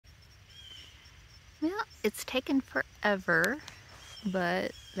Well, it's taken forever,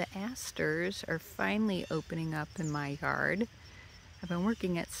 but the asters are finally opening up in my yard. I've been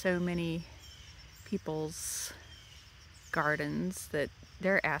working at so many people's gardens that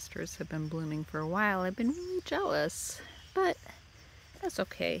their asters have been blooming for a while. I've been really jealous, but that's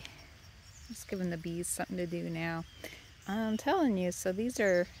okay. Just giving the bees something to do now. I'm telling you, so these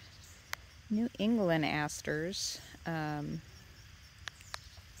are New England asters.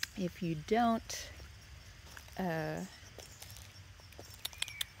 If you don't, you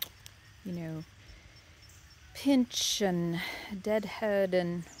know, pinch and deadhead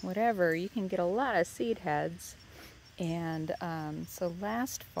and whatever, you can get a lot of seed heads. And so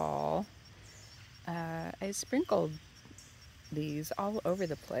last fall, I sprinkled these all over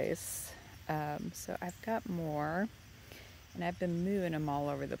the place. So I've got more, and I've been moving them all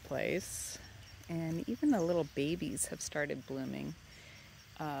over the place. And even the little babies have started blooming.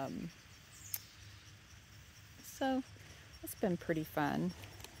 So it's been pretty fun.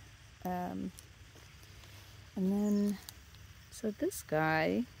 And then, so this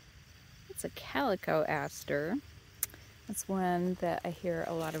guy, it's a calico aster. That's one that I hear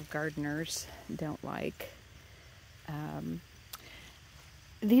a lot of gardeners don't like.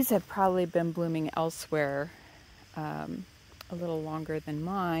 These have probably been blooming elsewhere a little longer than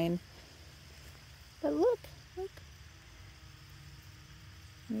mine. But look,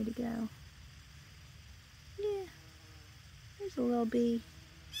 way to go. Yeah, there's a little bee.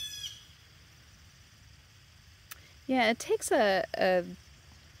 Yeah, it takes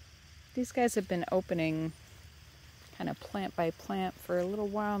these guys have been opening kind of plant by plant for a little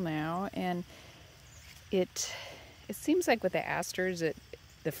while now, and it seems like with the asters,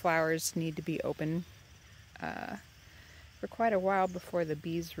 the flowers need to be open for quite a while before the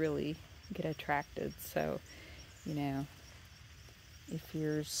bees really get attracted. So, you know, if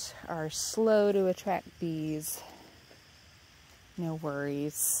yours are slow to attract bees, no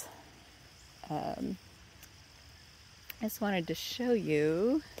worries. I just wanted to show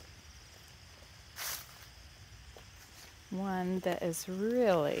you one that is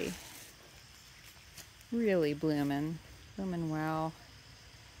really blooming well.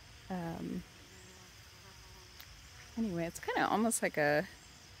 Anyway, it's kind of almost like a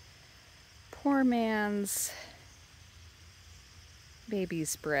poor man's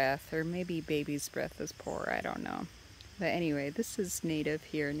baby's breath, or maybe baby's breath is poor, I don't know. But anyway, this is native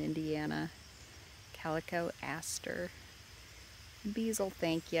here in Indiana. Calico aster. Bees will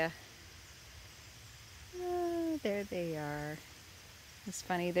thank you. There they are. It's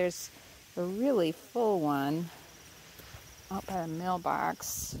funny, there's a really full one out by the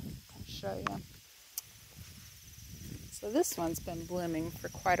mailbox. I'll show you. So this one's been blooming for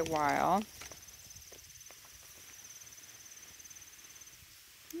quite a while.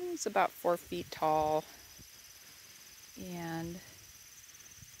 It's about 4 feet tall, and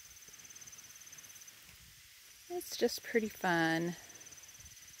it's just pretty fun.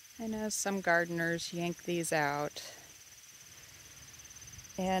 I know some gardeners yank these out,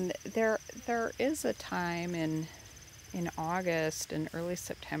 and there is a time in August and early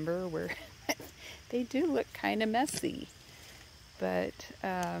September where they do look kind of messy, but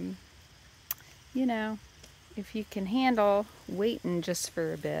you know, if you can handle waiting just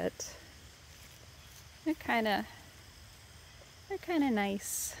for a bit, they're kind of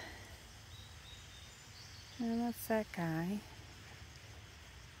nice. And that's that guy.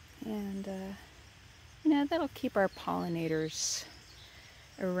 And you know, that'll keep our pollinators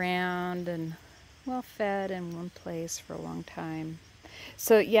around and well fed in one place for a long time.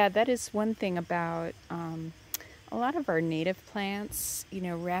 So yeah, that is one thing about a lot of our native plants, you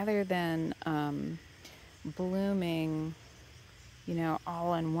know, rather than blooming, you know,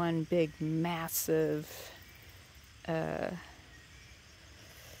 all in one big massive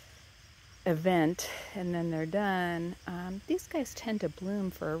event and then they're done, these guys tend to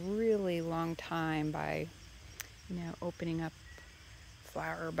bloom for a really long time by, you know, opening up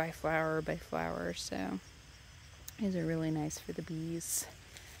flower by flower by flower. So these are really nice for the bees.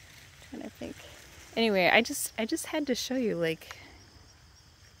 I'm trying to think. Anyway, I just had to show you, like,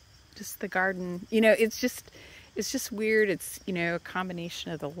 just the garden. You know, it's just weird. It's, you know, a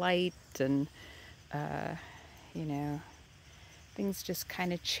combination of the light and you know, things just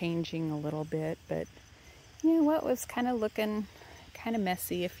kind of changing a little bit. But you know what was kind of looking kind of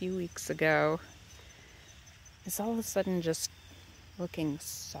messy a few weeks ago is all of a sudden just looking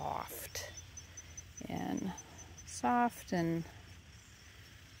soft and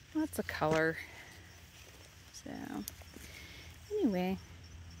lots of color. So anyway,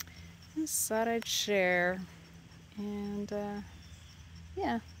 just thought I'd share, and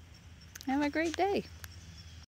yeah, Have a great day.